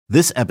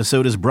This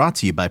episode is brought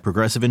to you by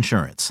Progressive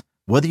Insurance.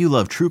 Whether you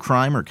love true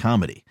crime or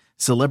comedy,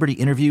 celebrity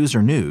interviews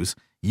or news,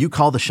 you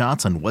call the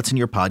shots on what's in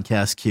your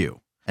podcast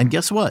queue. And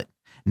guess what?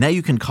 Now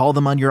you can call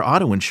them on your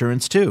auto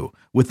insurance too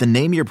with the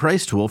Name Your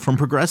Price tool from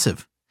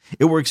Progressive.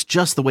 It works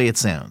just the way it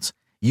sounds.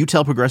 You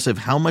tell Progressive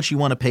how much you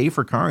want to pay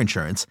for car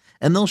insurance,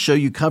 and they'll show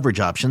you coverage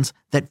options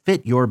that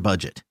fit your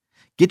budget.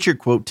 Get your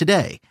quote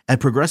today at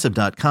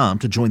Progressive.com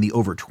to join the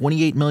over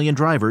 28 million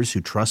drivers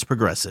who trust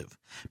Progressive.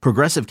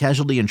 Progressive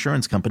Casualty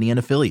Insurance Company and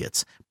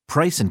Affiliates.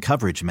 Price and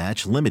coverage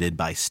match limited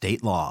by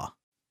state law.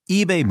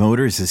 eBay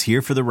Motors is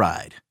here for the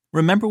ride.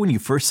 Remember when you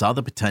first saw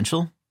the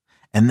potential?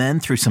 And then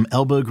through some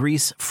elbow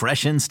grease,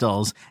 fresh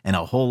installs, and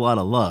a whole lot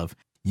of love,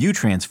 you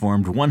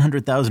transformed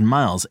 100,000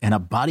 miles and a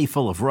body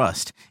full of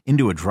rust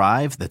into a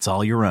drive that's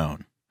all your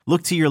own.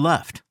 Look to your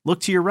left.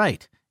 Look to your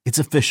right. It's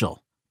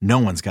official. No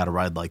one's got a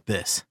ride like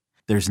this.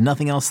 There's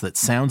nothing else that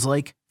sounds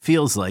like,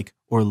 feels like,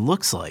 or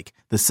looks like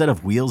the set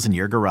of wheels in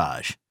your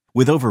garage.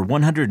 With over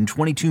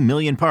 122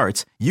 million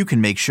parts, you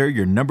can make sure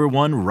your number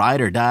one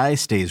ride or die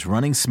stays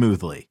running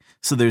smoothly.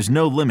 So there's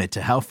no limit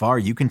to how far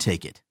you can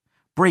take it.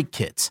 Brake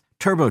kits,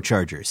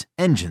 turbochargers,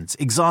 engines,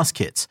 exhaust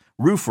kits,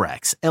 roof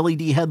racks,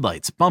 LED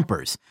headlights,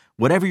 bumpers,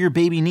 whatever your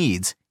baby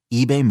needs,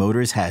 eBay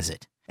Motors has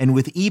it. And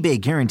with eBay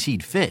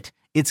Guaranteed Fit,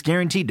 it's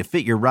guaranteed to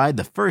fit your ride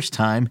the first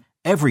time,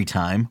 every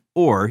time,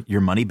 or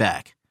your money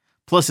back.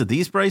 Plus, at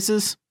these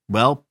prices,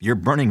 well, you're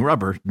burning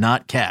rubber,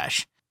 not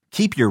cash.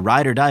 Keep your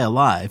ride or die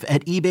alive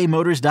at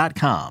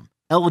ebaymotors.com.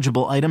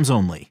 Eligible items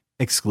only.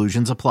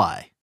 Exclusions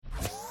apply.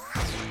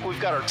 We've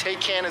got our take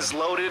cannons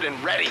loaded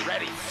and ready.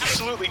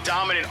 Absolutely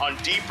dominant on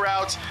deep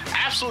routes.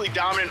 Absolutely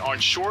dominant on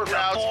short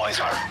routes. Boys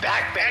are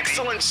back.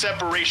 Excellent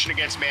separation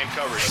against man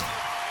coverage.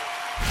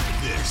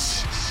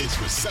 This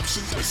is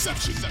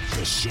Reception,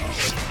 the show.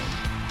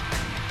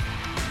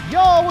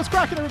 Yo, what's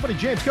cracking, everybody?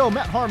 James Go,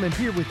 Matt Harmon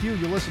here with you.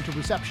 You listen to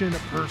Perception,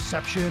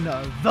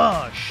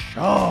 the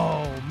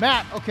show.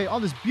 Matt, okay,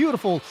 on this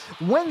beautiful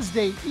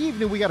Wednesday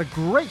evening, we got a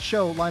great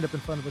show lined up in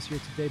front of us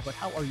here today, but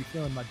how are you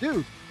feeling, my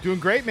dude?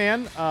 Doing great,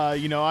 man.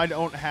 I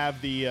don't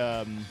have the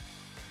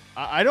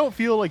I don't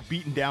feel like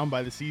beaten down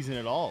by the season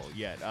at all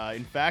yet.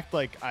 In fact,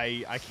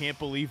 I can't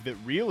believe that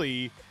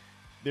really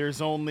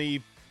there's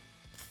only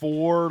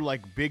 4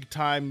 big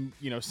time,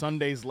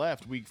 Sundays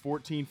left, week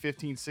 14,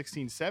 15,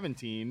 16,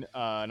 17.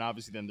 And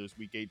obviously then there's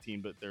week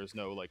 18, but there's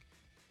no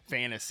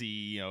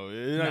fantasy,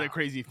 not a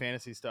crazy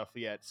fantasy stuff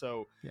yet.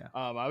 So yeah.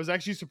 I was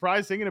actually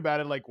surprised thinking about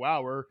it.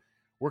 Wow,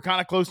 we're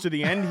kind of close to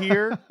the end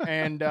here.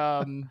 And,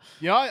 I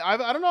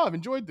don't know. I've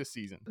enjoyed this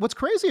season. What's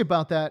crazy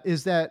about that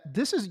is that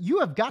you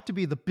have got to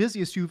be the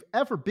busiest you've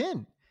ever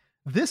been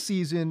this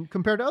season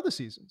compared to other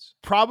seasons.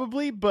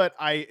 Probably, but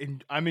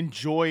I'm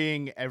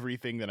enjoying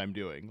everything that I'm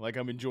doing.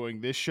 I'm enjoying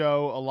this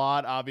show a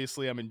lot.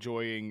 Obviously, I'm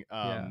enjoying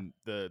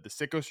the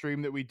Sicko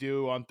stream that we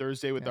do on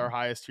Thursday with our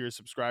highest tier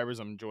subscribers.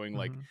 I'm enjoying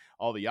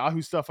all the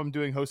Yahoo stuff I'm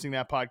doing, hosting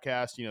that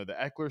podcast, the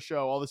Eckler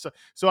show, all this stuff.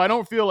 So I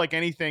don't feel like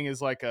anything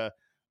is oh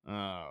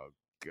God,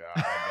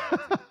 I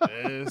gotta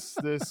do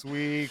this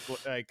week.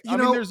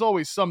 There's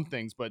always some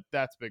things, but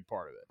that's a big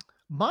part of it.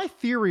 My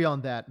theory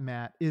on that,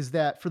 Matt, is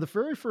that for the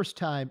very first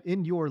time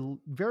in your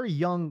very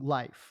young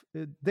life,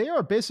 they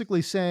are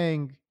basically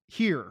saying,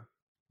 here,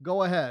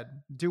 go ahead,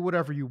 do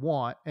whatever you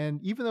want.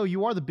 And even though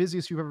you are the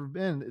busiest you've ever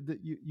been,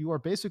 you are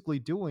basically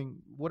doing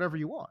whatever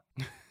you want.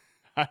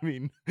 I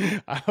mean,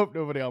 I hope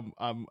nobody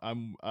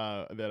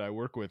that I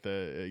work with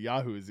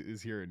Yahoo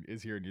is here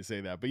and you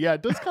say that, but yeah,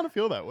 it does kind of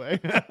feel that way.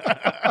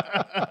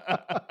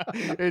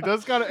 It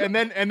does kind of,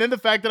 and then the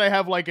fact that I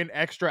have an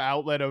extra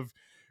outlet of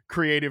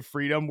creative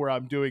freedom where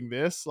I'm doing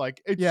this,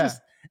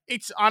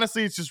 it's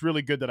honestly, it's just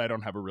really good that I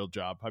don't have a real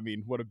job. I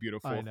mean, what a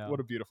beautiful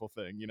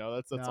thing,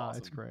 that's awesome.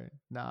 It's great.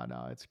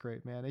 No, it's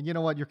great, man. And you know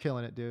what? You're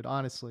killing it, dude.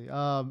 Honestly.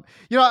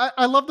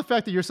 I love the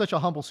fact that you're such a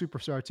humble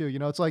superstar too.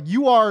 It's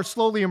you are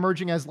slowly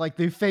emerging as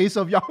the face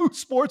of Yahoo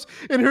Sports.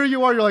 And here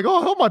you are, you're I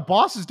hope my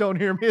bosses don't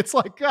hear me. It's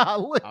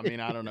golly. I mean,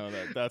 I don't know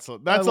that's a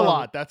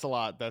lot. That's a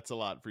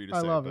lot for you to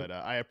say, but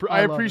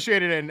I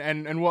appreciate it.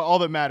 And what all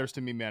that matters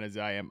to me, man, is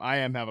I am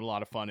having a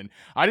lot of fun. And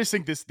I just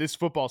think this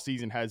football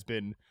season has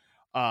been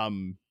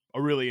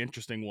a really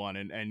interesting one,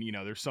 and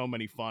there's so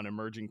many fun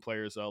emerging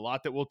players, a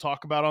lot that we'll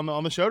talk about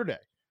on the show today.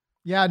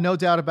 Yeah, no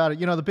doubt about it.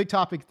 The big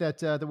topic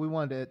that we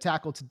wanted to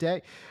tackle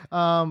today,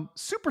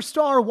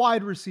 superstar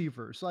wide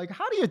receivers.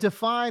 How do you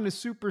define a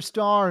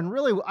superstar? And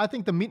really, I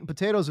think the meat and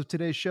potatoes of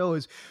today's show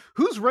is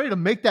who's ready to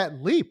make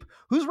that leap?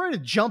 Who's ready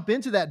to jump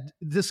into that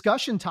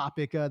discussion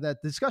topic, that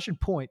discussion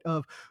point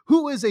of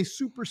who is a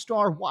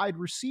superstar wide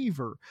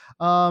receiver?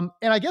 And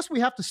I guess we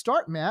have to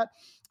start, Matt,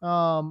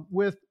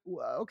 with,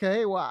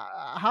 okay, well,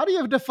 how do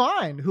you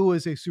define who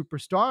is a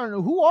superstar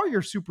and who are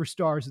your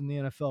superstars in the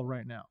NFL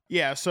right now?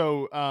 Yeah.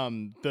 So,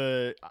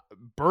 the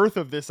birth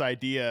of this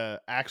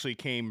idea actually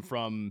came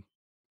from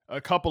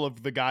a couple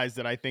of the guys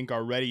that I think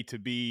are ready to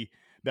be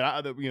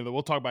that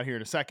we'll talk about here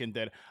in a second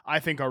that I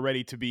think are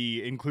ready to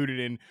be included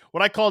in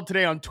what I called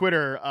today on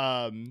Twitter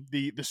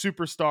the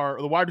superstar,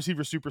 or the wide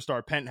receiver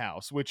superstar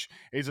penthouse, which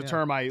is a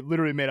term I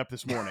literally made up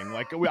this morning.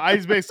 Like I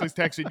basically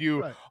texted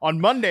you Right. on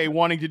Monday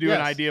wanting to do an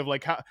Yes. idea of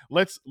like how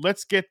let's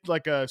get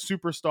like a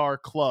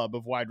superstar club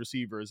of wide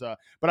receivers.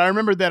 But I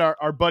remember that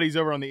our buddies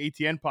over on the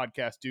ATN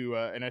podcast do,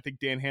 and I think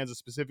Dan Hansa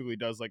specifically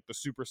does, like the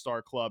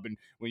superstar club. And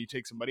when you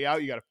take somebody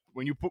out,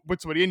 when you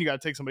put somebody in, you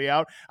got to take somebody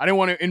out. I didn't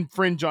want to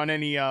infringe on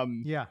any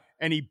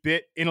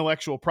bit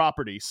intellectual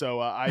property. So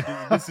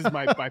this is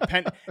my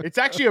pen. It's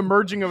actually a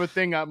merging of a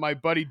thing my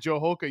buddy Joe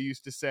Holka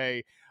used to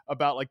say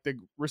about like the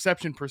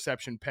reception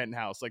perception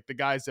penthouse, like the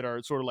guys that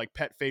are sort of like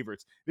pet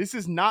favorites. This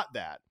is not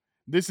that.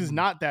 This is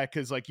not that,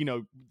 because like,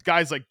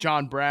 guys like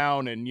John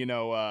Brown and,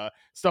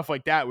 stuff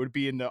like that would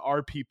be in the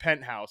RP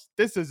penthouse.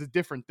 This is a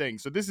different thing.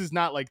 So this is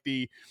not like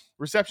the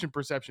reception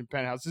perception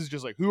penthouse. This is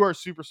just like, who are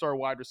superstar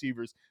wide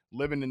receivers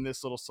living in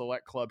this little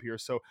select club here.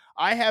 So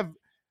I have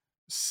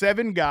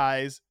 7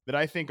 guys that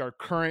I think are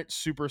current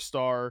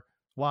superstar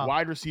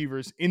wide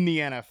receivers in the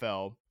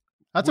NFL.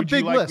 That's a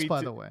big list,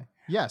 by the way.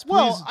 Yes.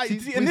 Please,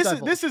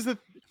 this is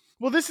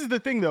the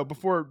thing though,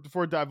 before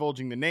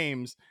divulging the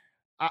names,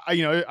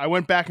 I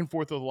went back and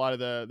forth with a lot of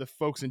the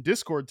folks in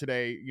Discord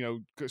today,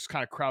 just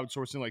kind of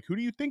crowdsourcing, like, who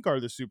do you think are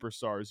the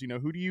superstars?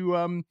 Who do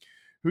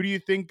you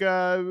think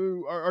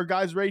are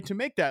guys ready to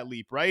make that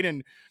leap, right?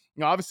 And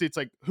obviously it's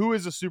like, who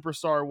is a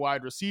superstar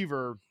wide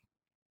receiver?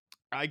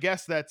 I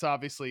guess that's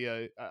obviously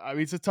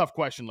it's a tough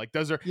question. Like,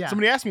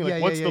 somebody asked me,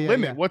 like, what's the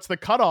limit? Yeah. What's the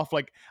cutoff?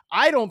 Like,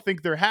 I don't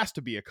think there has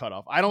to be a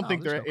cutoff. I don't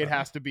think it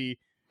has to be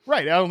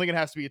right. I don't think it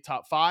has to be a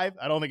top 5.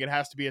 I don't think it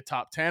has to be a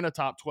top 10, a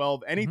top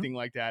 12, anything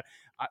like that.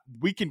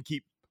 We can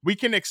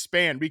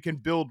expand. We can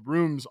build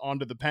rooms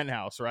onto the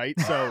penthouse, right?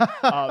 So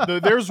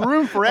there's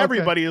room for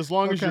everybody as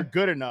long as you're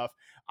good enough.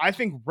 I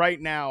think right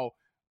now,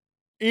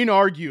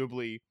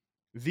 inarguably,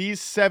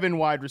 these 7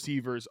 wide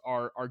receivers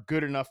are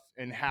good enough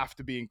and have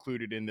to be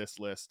included in this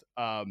list.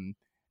 And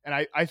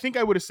I think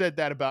I would have said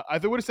that about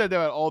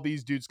all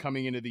these dudes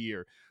coming into the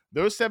year.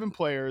 Those 7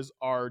 players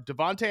are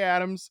Devontae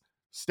Adams,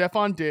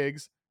 Stephon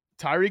Diggs,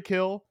 Tyreek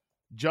Hill,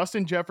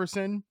 Justin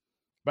Jefferson.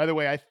 By the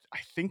way, I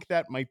think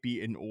that might be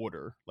in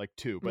order, like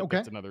 2, but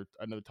that's another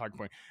talking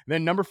point. And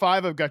then number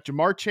 5, I've got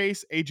Jamar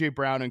Chase, AJ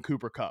Brown, and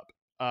Cooper Kupp.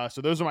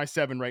 So those are my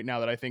 7 right now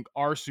that I think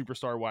are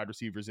superstar wide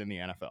receivers in the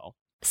NFL.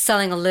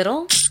 Selling a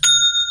little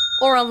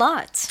or a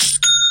lot?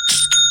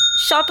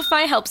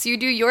 Shopify helps you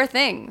do your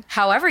thing,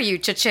 however you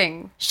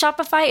cha-ching.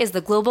 Shopify is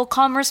the global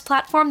commerce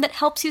platform that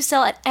helps you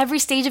sell at every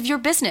stage of your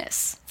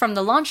business. From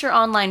the launch your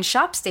online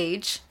shop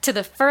stage, to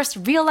the first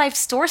real-life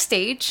store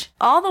stage,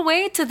 all the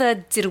way to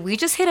the did we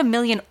just hit 1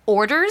 million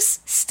orders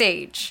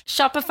stage.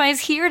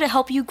 Shopify's here to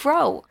help you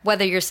grow.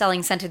 Whether you're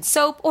selling scented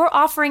soap or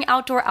offering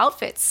outdoor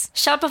outfits,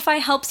 Shopify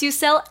helps you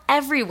sell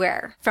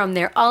everywhere. From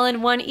their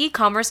all-in-one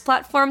e-commerce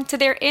platform to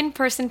their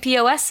in-person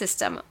POS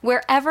system,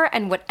 wherever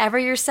and whatever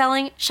you're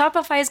selling,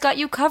 Shopify's got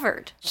you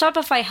covered.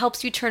 Shopify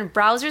helps you turn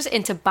browsers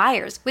into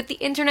buyers with the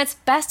internet's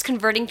best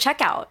converting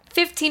checkout.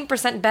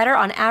 15% better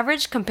on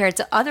average compared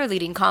to other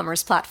leading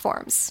commerce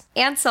platforms.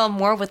 And sell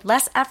more with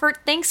less effort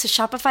thanks to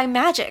Shopify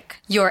Magic,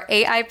 your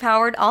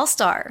AI-powered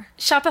all-star.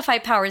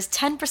 Shopify powers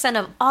 10%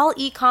 of all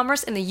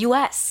e-commerce in the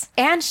US.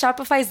 And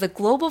Shopify is the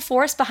global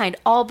force behind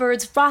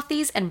Allbirds,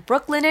 Rothy's, and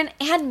Brooklinen,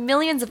 and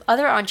millions of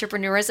other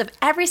entrepreneurs of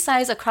every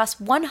size across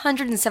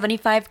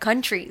 175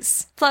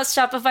 countries. Plus,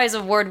 Shopify's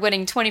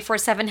award-winning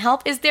 24/7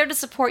 help is there to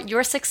support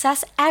your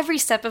success every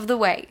step of the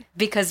way.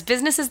 Because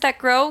businesses that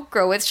grow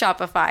with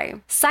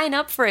Shopify. Sign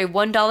up for a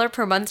 $1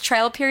 per month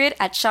trial period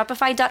at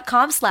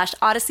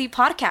shopify.com/Odyssey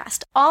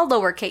Podcast, all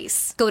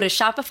lowercase. Go to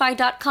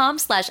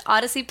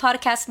shopify.com/Odyssey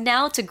Podcast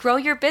now to grow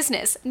your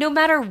business, no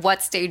matter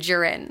what stage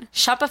you're in.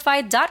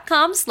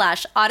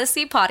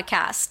 Shopify.com/Odyssey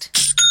Podcast.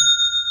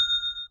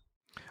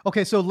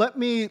 Okay, so let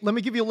me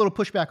give you a little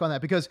pushback on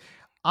that, because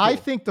I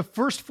think the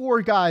first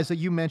 4 guys that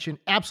you mentioned,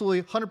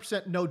 absolutely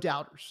 100% no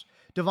doubters.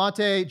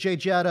 Devontae, Jay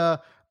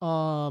Jetta,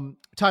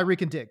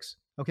 Tyreek, and Diggs.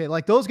 Okay,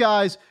 like those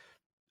guys,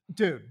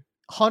 dude,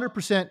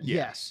 100%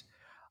 yes.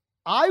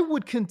 I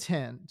would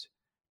contend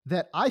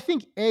that I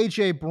think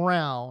AJ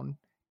Brown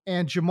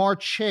and Jamar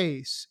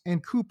Chase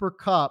and Cooper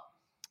Kupp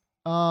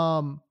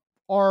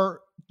are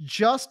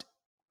just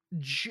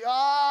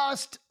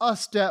a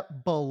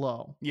step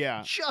below.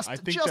 Yeah,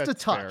 just that's a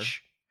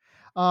touch.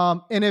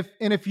 And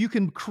if you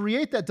can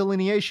create that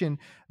delineation,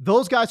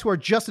 those guys who are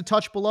just a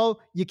touch below,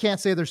 you can't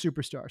say they're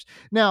superstars.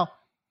 Now,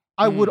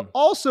 I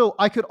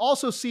could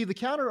also see the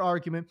counter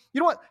argument.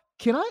 You know what?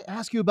 Can I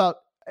ask you about,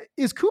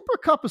 is Cooper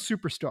Kupp a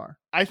superstar?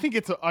 I think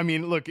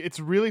look, it's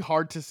really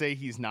hard to say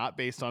he's not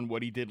based on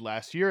what he did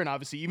last year. And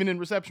obviously, even in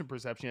reception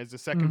perception, he has the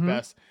second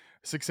best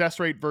success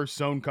rate versus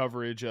zone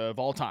coverage of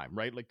all time,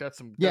 right? Like that's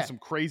some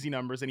crazy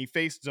numbers. And he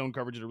faced zone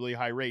coverage at a really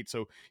high rate.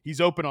 So he's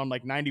open on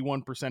like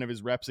 91% of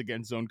his reps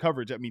against zone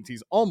coverage. That means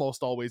he's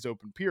almost always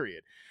open,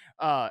 period.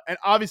 And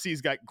obviously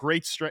he's got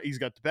great strength.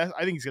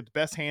 I think he's got the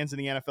best hands in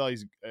the NFL.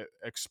 He's an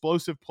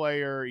explosive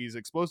player. He's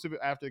explosive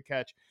after the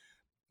catch.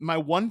 My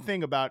one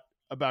thing about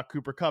about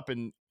Cooper Kupp.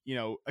 And,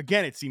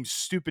 again, it seems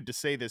stupid to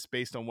say this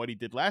based on what he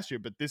did last year,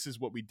 but this is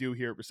what we do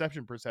here at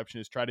Reception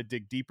Perception, is try to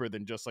dig deeper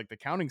than just like the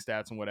counting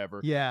stats and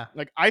whatever. Yeah.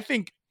 Like, I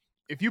think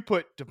if you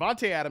put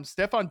Devontae Adams,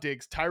 Stephon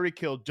Diggs, Tyreek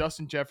Hill,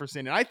 Justin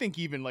Jefferson, and I think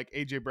even like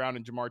AJ Brown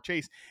and Jamar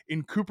Chase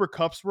in Cooper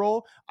Kupp's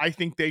role, I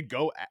think they'd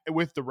go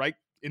with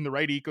in the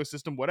right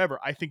ecosystem, whatever.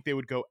 I think they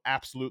would go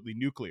absolutely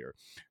nuclear.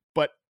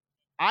 But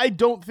I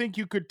don't think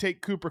you could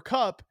take Cooper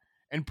Kupp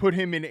and put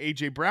him in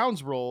AJ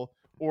Brown's role,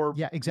 or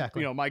yeah,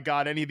 exactly. My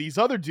God, any of these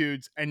other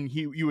dudes, and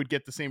you would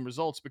get the same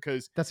results,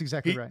 because that's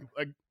exactly right.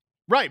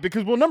 Right,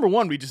 because number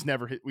one,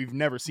 we've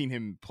never seen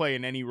him play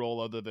in any role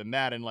other than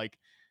that, and like,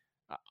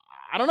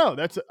 I don't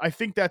know. I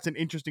think that's an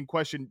interesting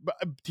question, but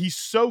he's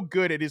so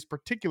good at his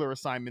particular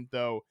assignment,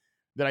 though,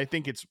 that I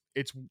think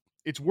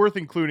it's worth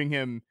including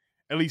him.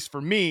 At least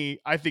for me,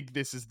 I think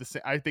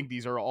I think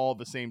these are all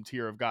the same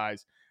tier of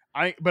guys.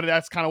 But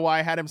that's kind of why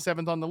I had him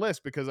 7th on the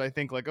list, because I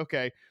think, like,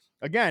 okay,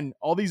 again,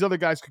 all these other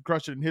guys could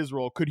crush it in his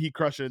role. Could he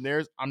crush it in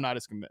theirs? I'm not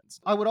as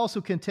convinced. I would also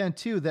contend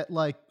too that,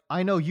 like,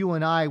 I know you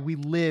and I, we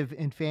live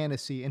in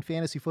fantasy, and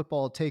fantasy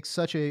football takes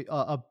such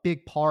a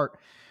big part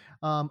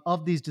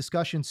of these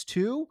discussions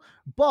too.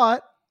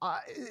 But I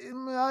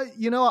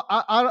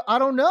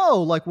don't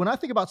know. Like, when I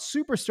think about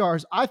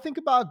superstars, I think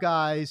about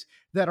guys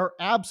that are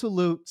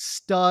absolute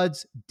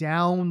studs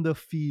down the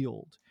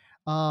field.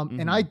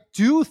 And I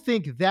do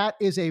think that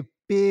is a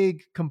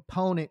big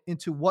component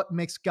into what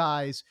makes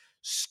guys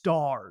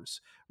stars,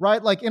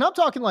 right? Like, and I'm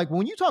talking, like,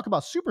 when you talk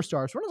about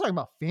superstars, we're not talking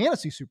about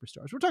fantasy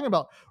superstars. We're talking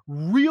about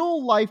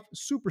real life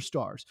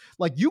superstars.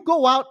 Like, you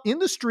go out in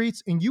the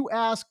streets and you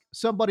ask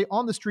somebody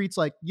on the streets,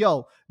 like,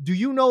 yo, do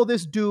you know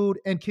this dude?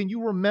 And can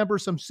you remember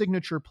some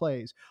signature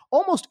plays?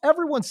 Almost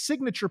everyone's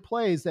signature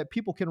plays that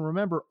people can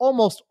remember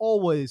almost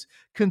always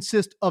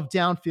consist of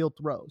downfield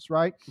throws,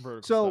 right?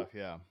 Vertical stuff,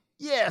 yeah.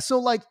 Yeah, so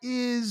like,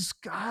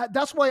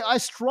 that's why I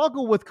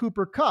struggle with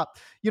Cooper Kupp.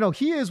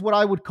 He is what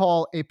I would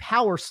call a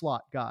power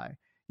slot guy.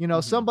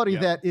 Somebody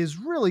that is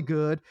really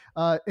good,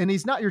 and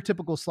he's not your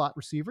typical slot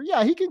receiver.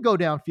 Yeah, he can go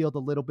downfield a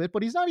little bit,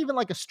 but he's not even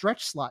like a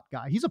stretch slot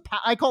guy.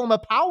 I call him a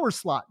power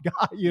slot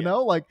guy,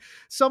 like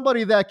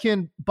somebody that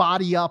can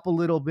body up a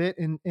little bit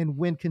and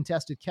win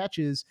contested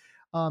catches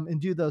and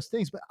do those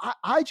things. But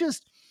I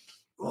just,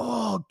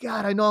 oh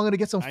God, I know I'm going to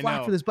get some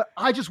flack for this, but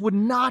I just would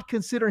not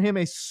consider him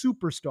a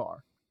superstar.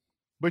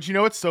 But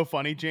it's so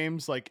funny,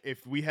 James, like,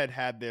 if we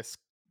had this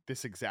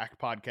exact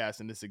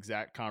podcast and this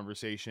exact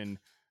conversation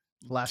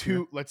let's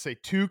say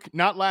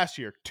not last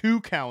year,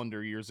 2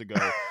 calendar years ago,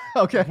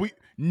 okay,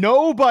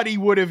 nobody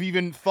would have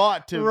even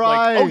thought to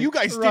like, oh, you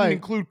guys didn't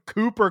include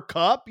Cooper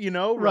Kupp,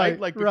 right?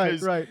 Like,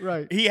 because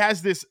he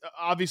has this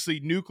obviously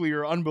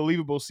nuclear,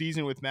 unbelievable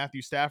season with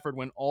Matthew Stafford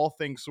when all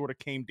things sort of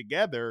came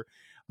together.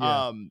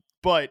 Yeah.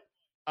 But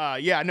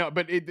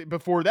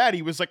before that,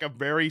 he was like a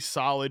very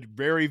solid,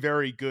 very,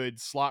 very good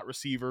slot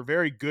receiver,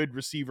 very good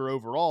receiver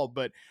overall.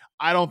 But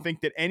I don't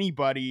think that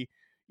anybody,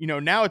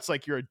 now it's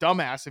like you're a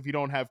dumbass if you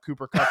don't have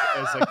Cooper Kupp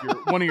as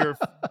like one of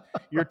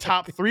your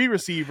top 3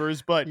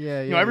 receivers. But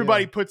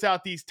everybody puts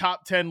out these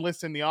top 10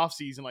 lists in the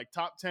offseason, like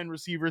top 10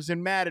 receivers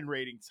in Madden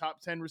ratings,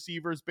 top 10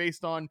 receivers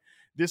based on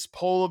this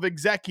poll of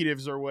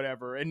executives or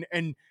whatever.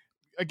 And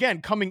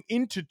again, coming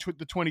into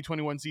the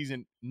 2021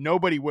 season,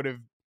 nobody would have.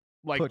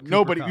 Like,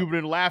 nobody, you would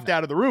have laughed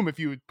out of the room if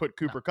you would put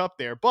Cooper Kupp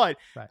there. But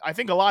I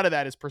think a lot of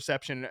that is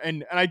perception.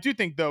 And I do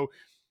think, though,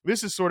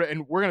 this is sort of,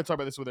 and we're going to talk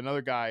about this with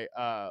another guy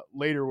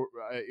later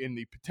in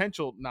the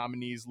potential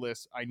nominees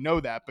list. I know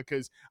that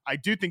because I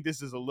do think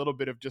this is a little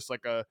bit of just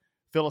like a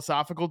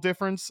philosophical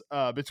difference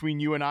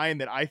between you and I,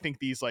 and that I think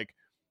these like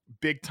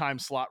big time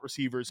slot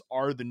receivers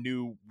are the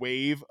new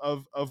wave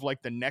of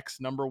like the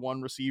next number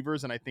 1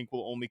 receivers. And I think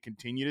we'll only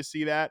continue to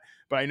see that.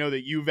 But I know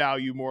that you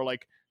value more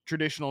like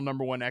traditional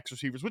number 1 X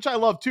receivers, which I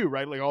love too,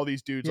 right? Like all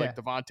these dudes like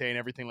Devontae and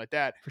everything like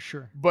that. For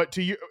sure. But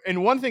to you,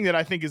 and one thing that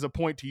I think is a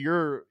point to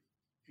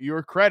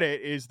your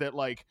credit is that,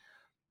 like,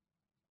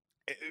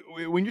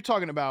 when you're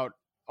talking about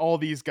all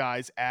these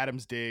guys,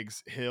 Adams,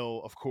 Diggs,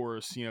 Hill, of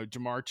course,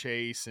 Jamar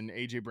Chase and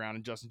AJ Brown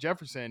and Justin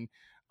Jefferson,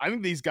 I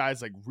think these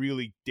guys like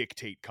really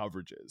dictate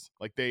coverages.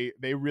 Like they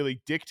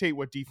really dictate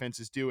what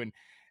defenses do. And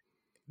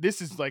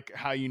this is like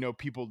how,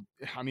 people,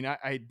 I mean,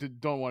 I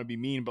don't want to be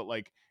mean, but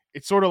like,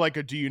 it's sort of like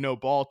a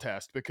ball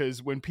test,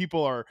 because when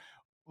people are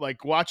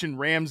like watching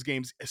Rams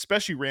games,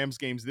 especially Rams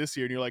games this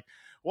year, and you're like,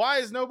 why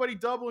is nobody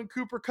doubling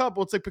Cooper Kupp?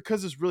 Well, it's like,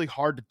 because it's really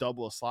hard to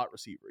double a slot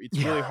receiver. It's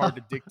really hard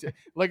to dictate,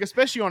 like,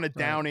 especially on a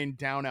down in,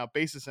 down out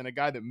basis, and a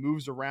guy that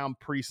moves around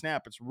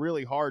pre-snap. It's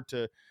really hard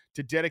to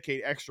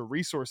dedicate extra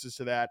resources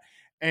to that.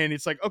 And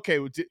it's like, okay,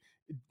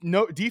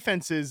 no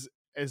defenses,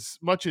 as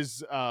much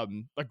as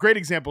like great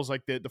examples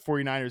like the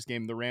 49ers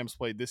game the Rams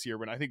played this year,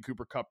 when I think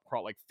Cooper Kupp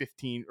caught like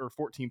 15 or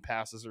 14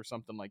 passes or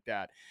something like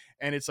that.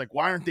 And it's like,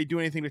 why aren't they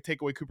doing anything to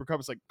take away Cooper Kupp?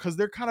 It's like, because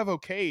they're kind of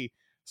okay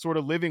sort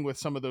of living with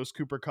some of those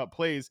Cooper Kupp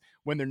plays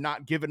when they're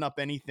not giving up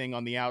anything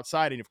on the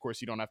outside. And of course,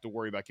 you don't have to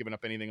worry about giving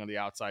up anything on the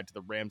outside to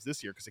the Rams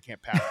this year, because they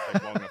can't pass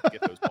long enough to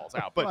get those balls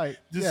out. But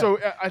so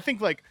I think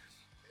like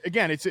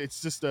again, it's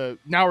just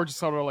now we're just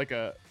sort of like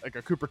a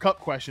Cooper Kupp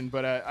question,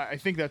 but I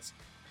think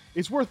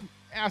it's worth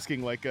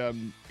asking, like,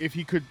 if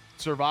he could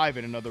survive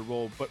in another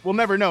role, but we'll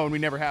never know, and we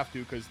never have to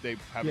because they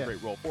have a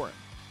great role for him.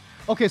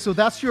 Okay, so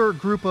that's your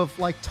group of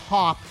like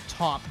top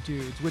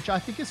dudes, which I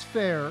think is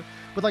fair.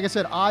 But like I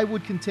said, I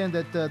would contend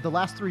that the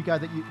last three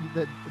guys that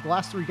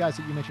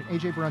you mentioned,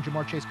 AJ Brown,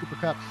 Jamar Chase, Cooper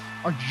Kupp,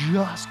 are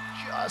just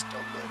a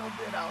little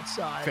bit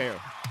outside. Fair.